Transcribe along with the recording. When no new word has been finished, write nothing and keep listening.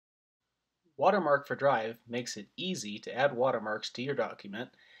Watermark for Drive makes it easy to add watermarks to your document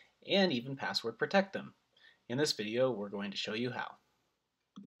and even password protect them. In this video, we're going to show you how.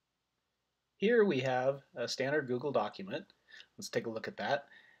 Here we have a standard Google document. Let's take a look at that.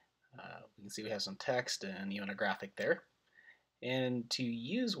 We can see we have some text and even a graphic there. And to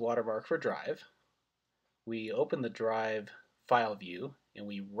use Watermark for Drive, we open the Drive file view and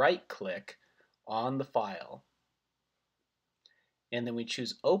we right-click on the file. And then we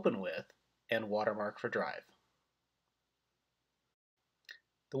choose Open With and Watermark for Drive.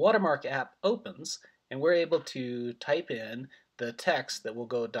 The Watermark app opens and we're able to type in the text that will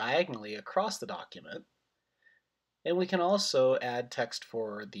go diagonally across the document. And we can also add text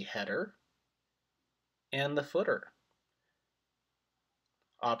for the header and the footer.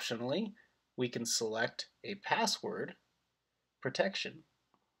 Optionally, we can select a password protection.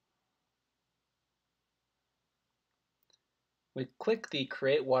 We click the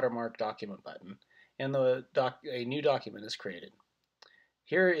Create Watermark Document button and a new document is created.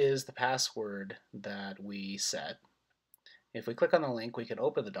 Here is the password that we set. If we click on the link, we can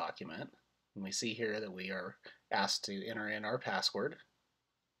open the document and we see here that we are asked to enter in our password.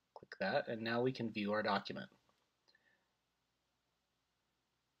 Click that and now we can view our document.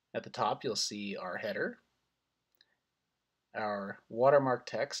 At the top you'll see our header, our watermark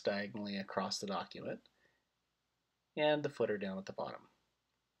text diagonally across the document, and the footer down at the bottom.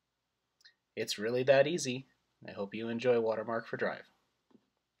 It's really that easy. I hope you enjoy Watermark for Drive.